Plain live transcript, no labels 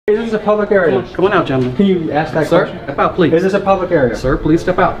Is this a public area? Come on out, gentlemen. Can you ask that question? Sir, step out, please. Is this a public area? Sir, please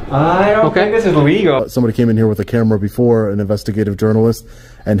step out. I don't think this is legal. Somebody came in here with a camera before, an investigative journalist,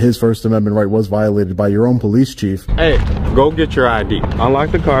 and his First Amendment right was violated by your own police chief. Hey, go get your ID.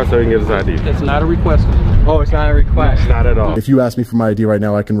 Unlock the car so he can get his ID. It's not a request. Oh, it's not a request. Not at all. If you ask me for my ID right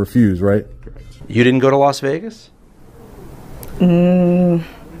now, I can refuse, right? You didn't go to Las Vegas?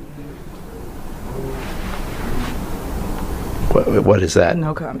 What is that?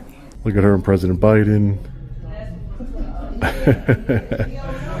 No comment. Look at her and President Biden.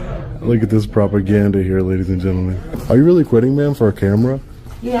 Look at this propaganda here, ladies and gentlemen. Are you really quitting, ma'am, for a camera?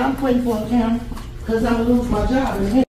 Yeah, I'm quitting for a camera because I'm going to lose my job.